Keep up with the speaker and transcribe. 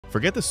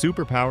Forget the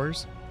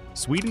superpowers.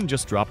 Sweden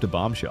just dropped a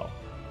bombshell.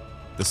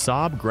 The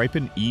Saab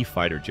Gripen E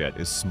fighter jet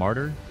is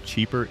smarter,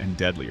 cheaper, and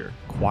deadlier,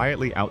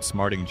 quietly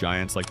outsmarting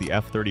giants like the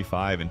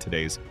F-35 in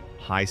today's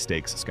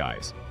high-stakes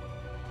skies.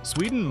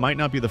 Sweden might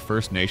not be the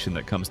first nation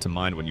that comes to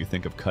mind when you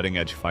think of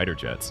cutting-edge fighter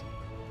jets.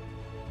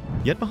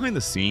 Yet behind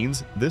the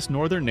scenes, this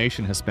northern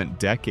nation has spent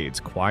decades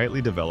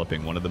quietly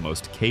developing one of the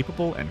most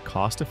capable and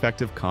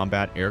cost-effective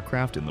combat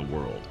aircraft in the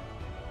world.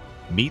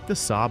 Meet the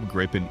Saab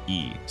Gripen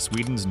E,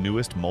 Sweden's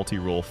newest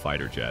multi-role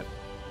fighter jet.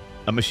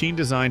 A machine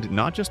designed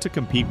not just to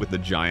compete with the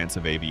giants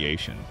of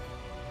aviation,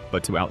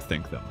 but to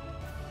outthink them.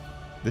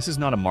 This is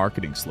not a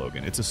marketing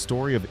slogan, it's a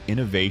story of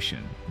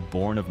innovation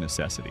born of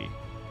necessity.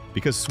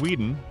 Because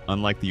Sweden,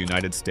 unlike the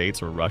United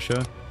States or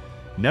Russia,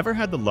 never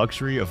had the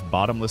luxury of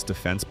bottomless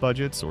defense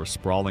budgets or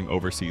sprawling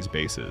overseas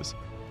bases.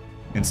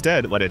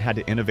 Instead, it had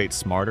to innovate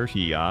smarter,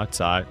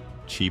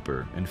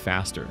 cheaper, and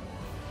faster.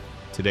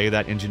 Today,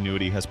 that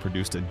ingenuity has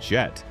produced a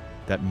jet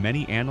that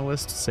many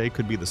analysts say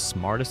could be the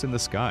smartest in the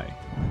sky.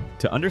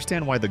 To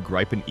understand why the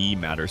Gripen E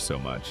matters so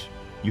much,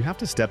 you have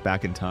to step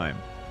back in time.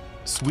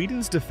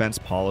 Sweden's defense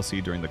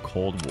policy during the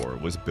Cold War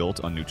was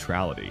built on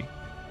neutrality.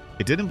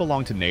 It didn't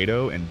belong to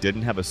NATO and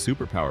didn't have a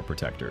superpower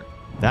protector.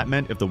 That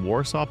meant if the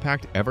Warsaw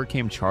Pact ever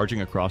came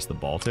charging across the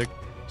Baltic,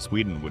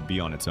 Sweden would be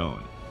on its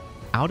own.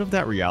 Out of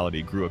that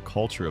reality grew a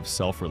culture of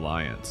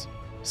self-reliance.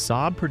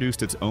 Saab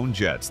produced its own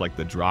jets like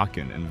the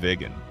Draken and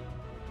Viggen.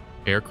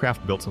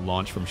 Aircraft built to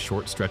launch from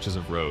short stretches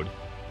of road,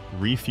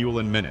 refuel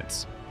in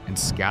minutes, and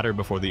scatter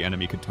before the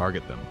enemy could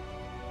target them.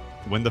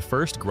 When the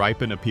first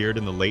Gripen appeared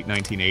in the late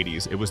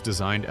 1980s, it was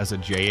designed as a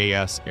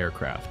JAS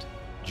aircraft.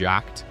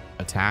 Jacked,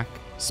 attack,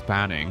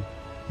 spanning,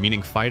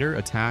 meaning fighter,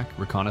 attack,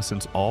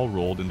 reconnaissance all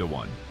rolled into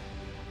one.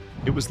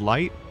 It was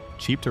light,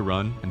 cheap to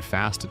run, and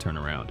fast to turn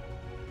around.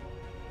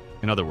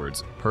 In other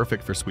words,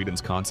 perfect for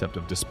Sweden's concept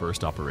of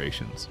dispersed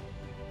operations.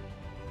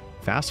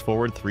 Fast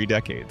forward 3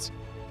 decades,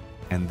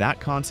 and that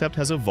concept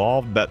has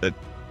evolved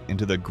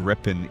into the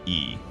Gripen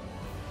E.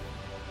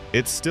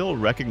 It's still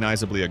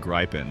recognizably a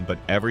Gripen, but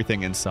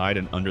everything inside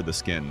and under the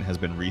skin has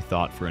been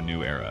rethought for a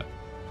new era.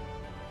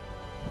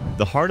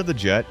 The heart of the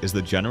jet is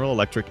the General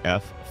Electric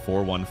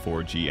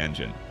F414G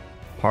engine,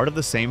 part of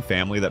the same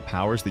family that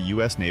powers the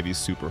US Navy's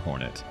Super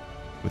Hornet.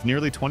 With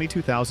nearly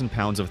 22,000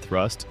 pounds of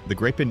thrust, the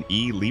Gripen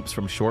E leaps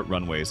from short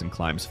runways and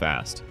climbs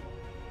fast.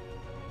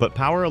 But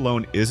power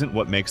alone isn't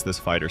what makes this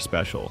fighter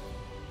special.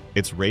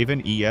 Its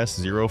Raven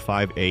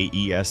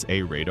ES-05A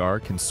ESA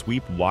radar can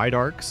sweep wide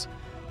arcs,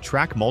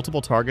 track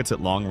multiple targets at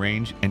long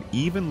range, and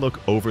even look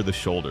over the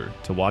shoulder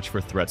to watch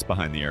for threats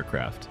behind the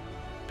aircraft.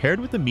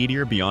 Paired with the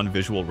Meteor Beyond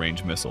Visual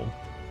Range missile,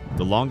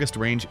 the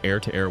longest-range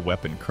air-to-air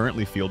weapon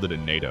currently fielded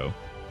in NATO,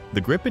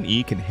 the Gripen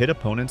E can hit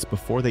opponents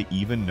before they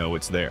even know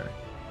it's there.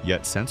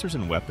 Yet sensors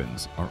and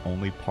weapons are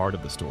only part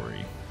of the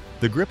story.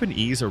 The Gripen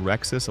E's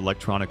Arexis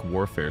electronic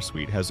warfare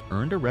suite has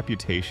earned a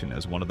reputation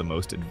as one of the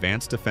most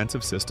advanced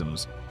defensive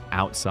systems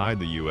outside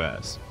the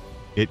US.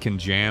 It can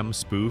jam,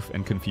 spoof,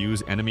 and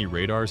confuse enemy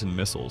radars and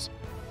missiles,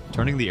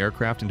 turning the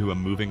aircraft into a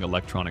moving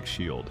electronic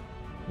shield.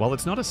 While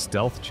it's not a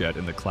stealth jet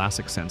in the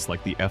classic sense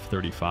like the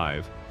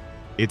F-35,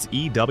 its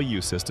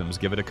EW systems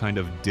give it a kind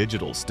of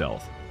digital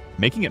stealth,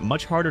 making it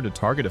much harder to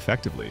target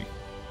effectively.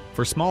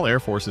 For small air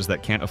forces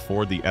that can't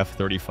afford the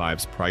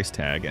F-35's price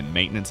tag and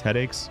maintenance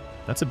headaches,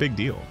 that's a big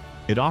deal.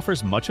 It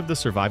offers much of the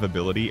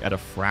survivability at a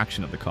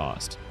fraction of the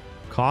cost.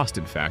 Cost,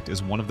 in fact,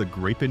 is one of the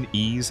Gripen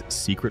E's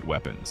secret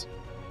weapons.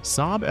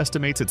 Saab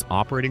estimates its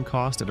operating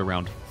cost at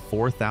around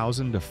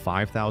 $4,000 to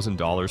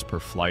 $5,000 per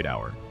flight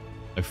hour,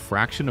 a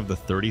fraction of the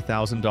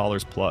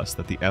 $30,000 plus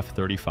that the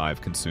F-35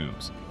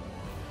 consumes.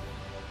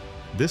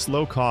 This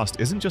low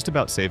cost isn't just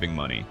about saving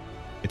money,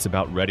 it's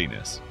about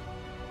readiness.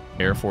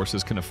 Air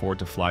forces can afford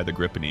to fly the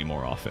Gripen E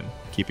more often,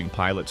 keeping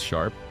pilots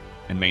sharp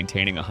and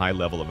maintaining a high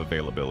level of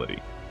availability.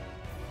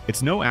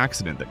 It's no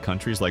accident that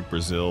countries like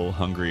Brazil,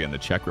 Hungary, and the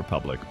Czech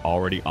Republic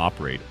already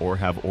operate or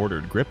have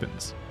ordered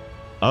Gripens.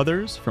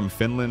 Others, from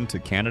Finland to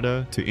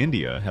Canada to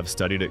India, have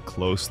studied it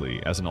closely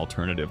as an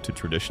alternative to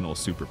traditional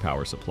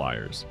superpower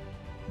suppliers.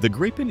 The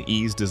Gripen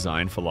E's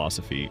design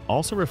philosophy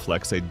also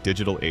reflects a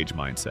digital age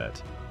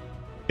mindset.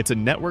 It's a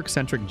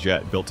network-centric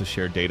jet built to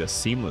share data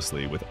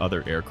seamlessly with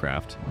other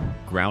aircraft,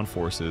 ground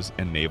forces,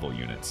 and naval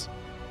units.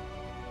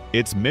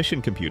 Its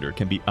mission computer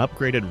can be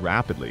upgraded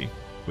rapidly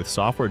with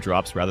software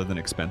drops rather than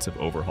expensive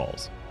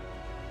overhauls.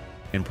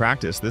 In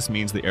practice, this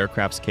means the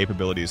aircraft's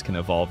capabilities can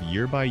evolve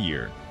year by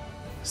year,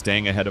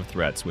 staying ahead of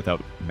threats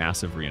without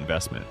massive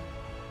reinvestment.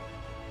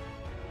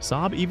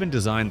 Saab even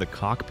designed the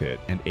cockpit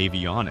and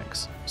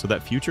avionics so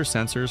that future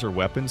sensors or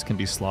weapons can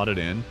be slotted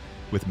in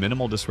with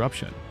minimal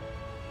disruption.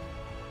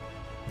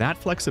 That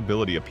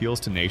flexibility appeals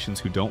to nations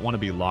who don't want to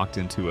be locked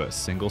into a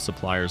single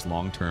supplier's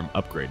long-term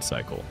upgrade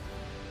cycle.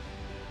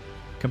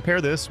 Compare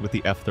this with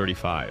the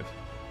F-35.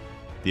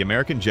 The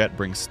American jet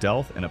brings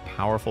stealth and a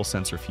powerful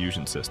sensor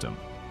fusion system,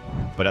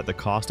 but at the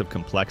cost of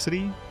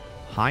complexity,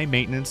 high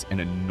maintenance,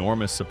 and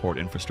enormous support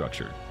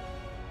infrastructure.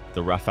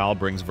 The Rafale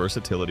brings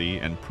versatility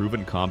and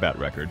proven combat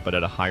record, but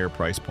at a higher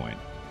price point.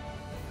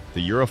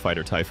 The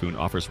Eurofighter Typhoon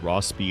offers raw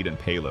speed and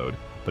payload,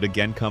 but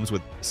again comes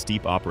with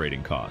steep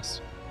operating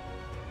costs.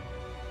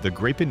 The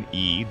Gripen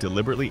E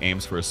deliberately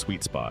aims for a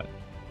sweet spot.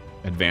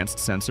 Advanced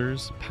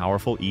sensors,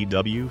 powerful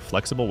EW,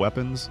 flexible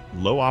weapons,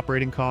 low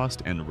operating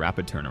cost, and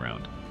rapid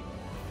turnaround.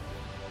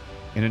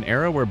 In an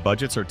era where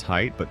budgets are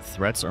tight but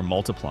threats are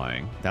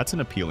multiplying, that's an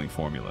appealing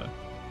formula.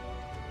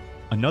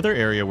 Another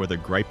area where the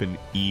Gripen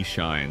E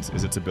shines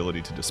is its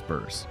ability to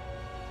disperse.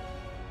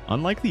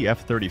 Unlike the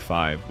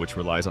F-35, which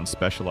relies on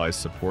specialized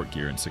support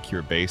gear and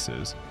secure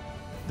bases,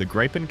 the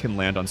Gripen can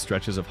land on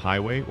stretches of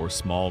highway or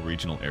small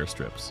regional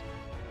airstrips.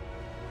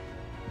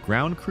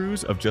 Ground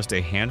crews of just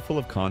a handful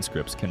of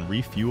conscripts can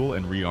refuel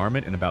and rearm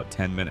it in about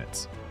 10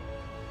 minutes.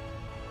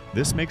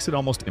 This makes it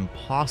almost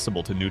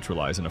impossible to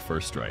neutralize in a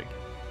first strike.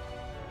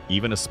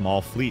 Even a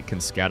small fleet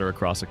can scatter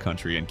across a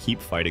country and keep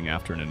fighting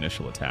after an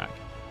initial attack.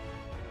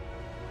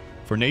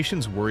 For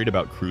nations worried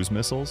about cruise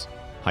missiles,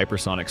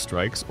 hypersonic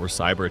strikes, or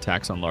cyber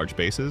attacks on large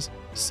bases,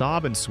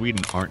 Saab and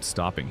Sweden aren't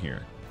stopping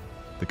here.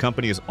 The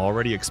company is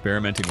already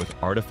experimenting with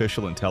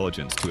artificial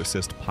intelligence to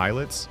assist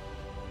pilots,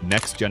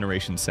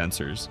 next-generation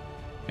sensors,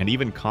 and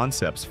even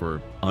concepts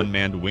for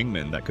unmanned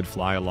wingmen that could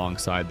fly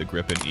alongside the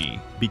Gripen E.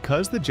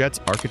 Because the jet's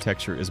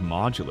architecture is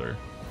modular,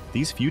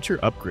 these future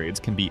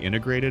upgrades can be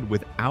integrated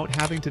without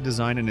having to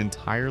design an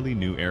entirely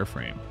new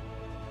airframe.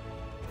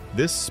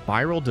 This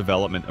spiral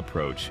development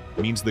approach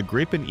means the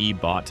Gripen E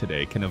bought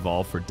today can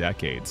evolve for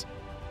decades,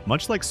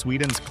 much like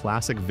Sweden's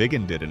classic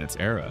Viggen did in its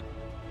era.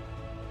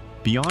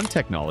 Beyond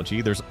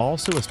technology, there's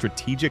also a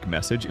strategic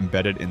message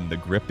embedded in the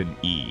Gripen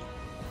E.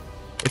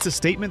 It's a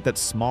statement that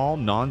small,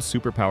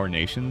 non-superpower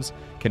nations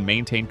can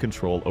maintain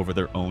control over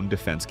their own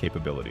defense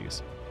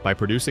capabilities. By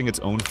producing its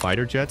own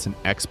fighter jets and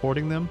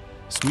exporting them,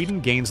 Sweden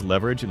gains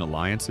leverage in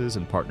alliances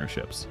and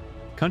partnerships.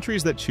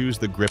 Countries that choose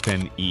the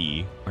Gripen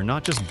E are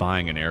not just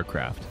buying an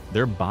aircraft,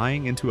 they're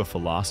buying into a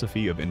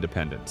philosophy of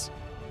independence.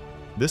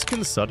 This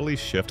can subtly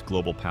shift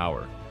global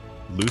power,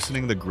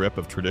 loosening the grip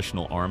of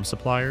traditional arms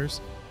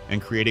suppliers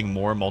and creating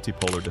more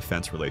multipolar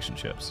defense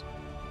relationships.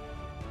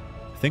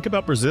 Think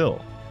about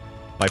Brazil.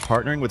 By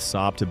partnering with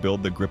Saab to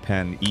build the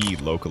Gripen E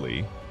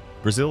locally,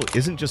 Brazil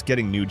isn't just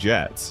getting new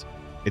jets,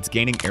 it's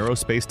gaining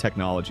aerospace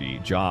technology,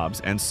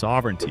 jobs, and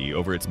sovereignty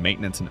over its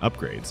maintenance and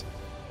upgrades.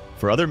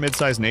 For other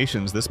mid-sized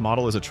nations, this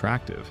model is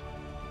attractive.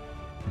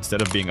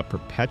 Instead of being a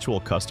perpetual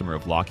customer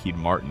of Lockheed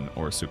Martin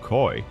or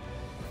Sukhoi,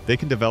 they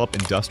can develop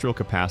industrial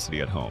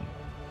capacity at home.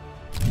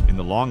 In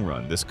the long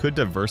run, this could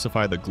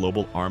diversify the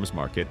global arms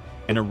market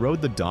and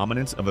erode the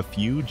dominance of a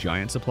few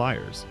giant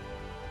suppliers.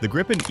 The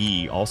Gripen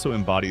E also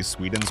embodies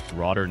Sweden's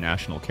broader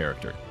national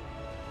character.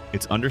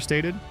 It's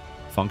understated,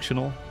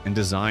 functional, and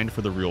designed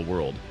for the real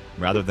world,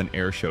 rather than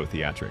airshow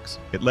theatrics.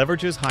 It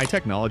leverages high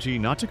technology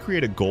not to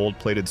create a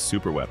gold-plated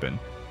superweapon,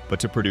 but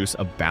to produce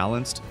a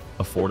balanced,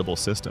 affordable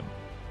system.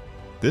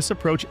 This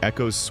approach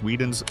echoes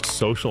Sweden's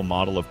social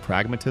model of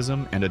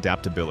pragmatism and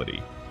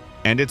adaptability,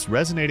 and it's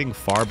resonating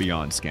far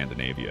beyond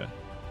Scandinavia.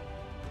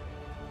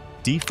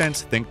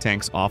 Defense think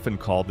tanks often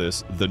call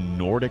this the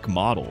Nordic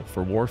model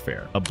for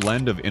warfare, a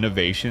blend of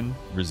innovation,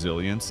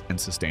 resilience, and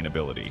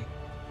sustainability.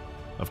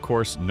 Of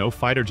course, no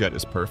fighter jet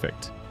is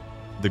perfect.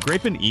 The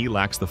Gripen E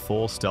lacks the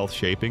full stealth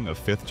shaping of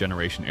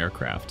fifth-generation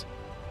aircraft,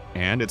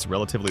 and its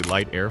relatively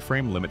light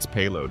airframe limits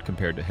payload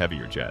compared to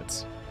heavier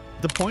jets.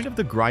 The point of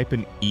the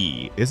Gripen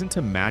E isn't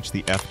to match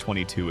the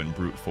F-22 in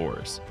brute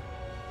force.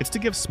 It's to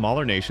give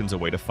smaller nations a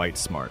way to fight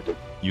smart,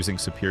 using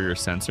superior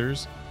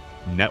sensors,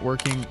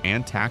 networking,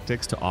 and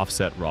tactics to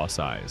offset raw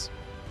size.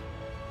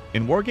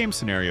 In wargame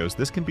scenarios,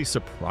 this can be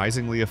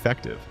surprisingly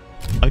effective.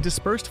 A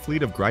dispersed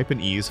fleet of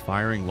Gripen E's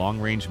firing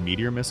long-range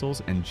meteor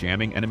missiles and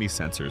jamming enemy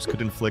sensors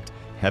could inflict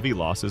heavy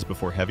losses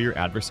before heavier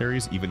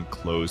adversaries even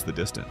close the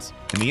distance.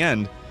 In the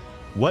end,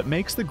 what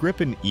makes the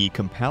Gripen E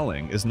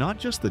compelling is not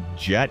just the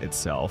jet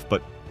itself,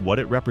 but what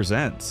it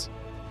represents: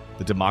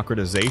 the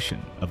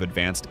democratization of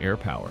advanced air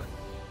power.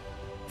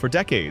 For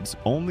decades,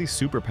 only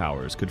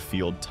superpowers could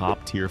field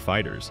top-tier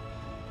fighters.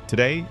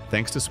 Today,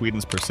 thanks to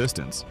Sweden's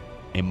persistence,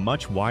 a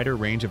much wider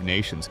range of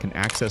nations can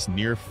access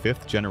near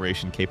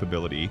fifth-generation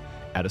capability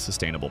at a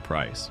sustainable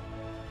price.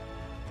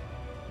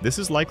 This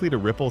is likely to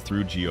ripple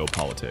through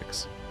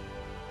geopolitics.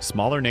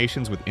 Smaller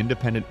nations with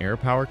independent air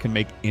power can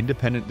make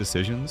independent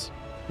decisions,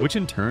 which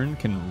in turn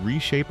can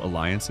reshape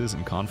alliances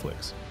and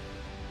conflicts.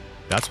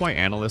 That's why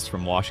analysts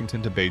from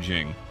Washington to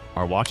Beijing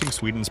are watching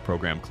Sweden's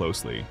program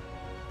closely.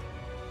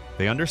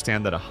 They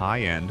understand that a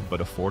high-end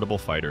but affordable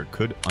fighter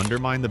could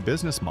undermine the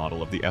business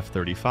model of the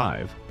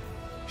F-35,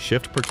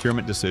 shift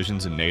procurement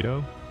decisions in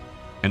NATO,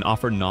 and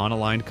offer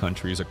non-aligned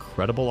countries a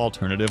credible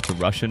alternative to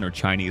Russian or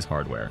Chinese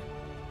hardware.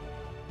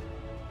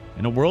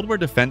 In a world where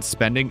defense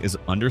spending is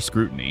under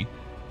scrutiny,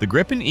 the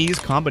Gripen E's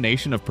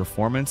combination of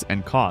performance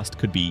and cost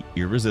could be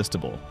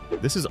irresistible.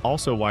 This is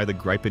also why the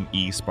Gripen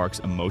E sparks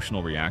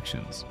emotional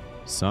reactions.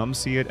 Some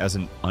see it as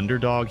an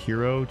underdog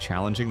hero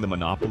challenging the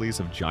monopolies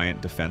of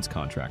giant defense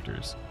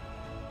contractors.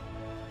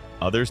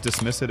 Others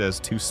dismiss it as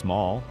too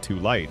small, too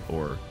light,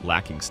 or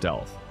lacking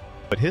stealth.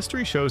 But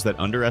history shows that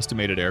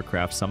underestimated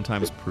aircraft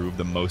sometimes prove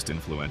the most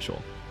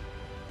influential.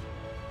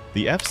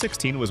 The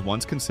F-16 was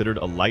once considered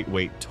a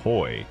lightweight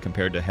toy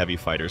compared to heavy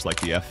fighters like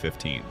the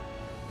F-15.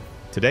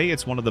 Today,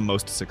 it's one of the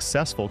most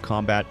successful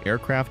combat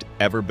aircraft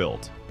ever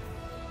built.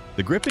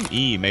 The Gripen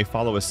E may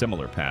follow a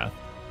similar path.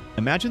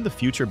 Imagine the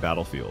future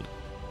battlefield.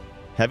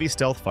 Heavy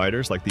stealth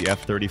fighters like the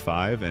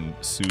F-35 and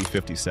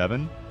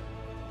Su-57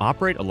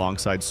 operate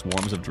alongside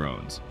swarms of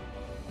drones.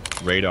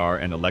 Radar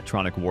and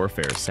electronic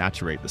warfare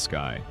saturate the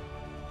sky.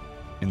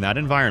 In that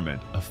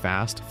environment, a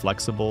fast,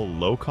 flexible,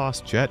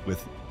 low-cost jet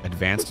with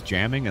advanced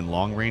jamming and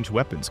long-range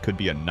weapons could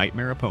be a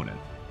nightmare opponent.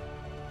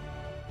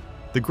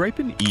 The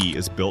Gripen E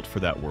is built for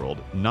that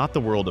world, not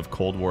the world of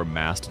Cold War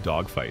massed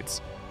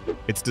dogfights.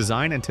 Its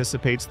design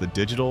anticipates the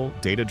digital,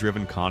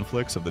 data-driven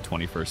conflicts of the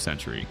 21st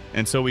century,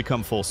 and so we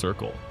come full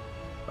circle.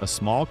 A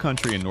small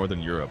country in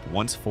Northern Europe,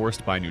 once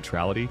forced by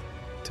neutrality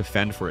to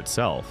fend for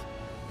itself,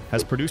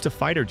 has produced a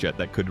fighter jet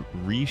that could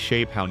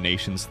reshape how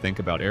nations think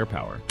about air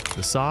power.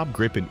 The Saab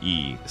Gripen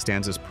E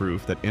stands as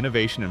proof that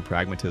innovation and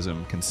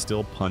pragmatism can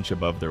still punch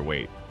above their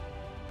weight.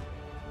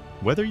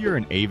 Whether you're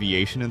an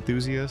aviation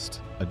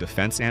enthusiast, a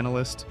defense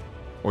analyst,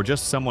 or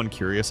just someone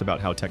curious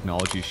about how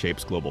technology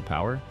shapes global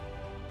power,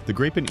 the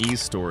Gripen E's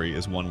story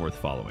is one worth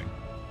following.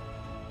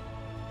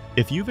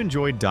 If you've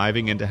enjoyed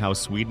diving into how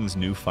Sweden's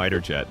new fighter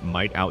jet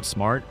might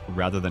outsmart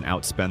rather than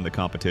outspend the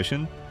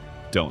competition,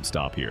 don't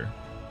stop here.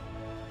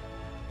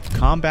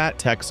 Combat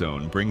Tech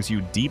Zone brings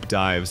you deep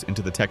dives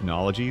into the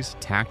technologies,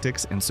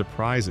 tactics, and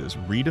surprises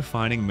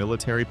redefining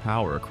military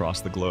power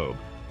across the globe.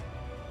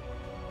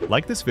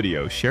 Like this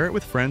video, share it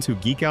with friends who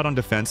geek out on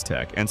defense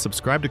tech, and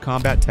subscribe to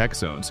Combat Tech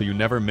Zone so you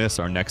never miss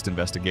our next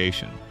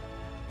investigation.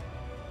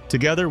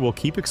 Together, we'll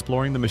keep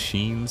exploring the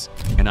machines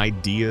and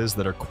ideas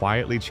that are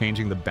quietly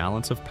changing the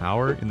balance of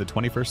power in the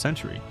 21st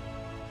century.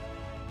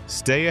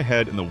 Stay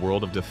ahead in the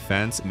world of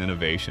defense and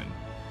innovation.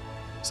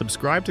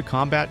 Subscribe to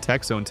Combat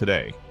Tech Zone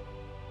today.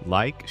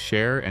 Like,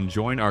 share, and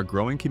join our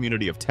growing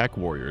community of tech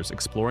warriors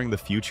exploring the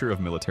future of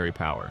military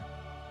power.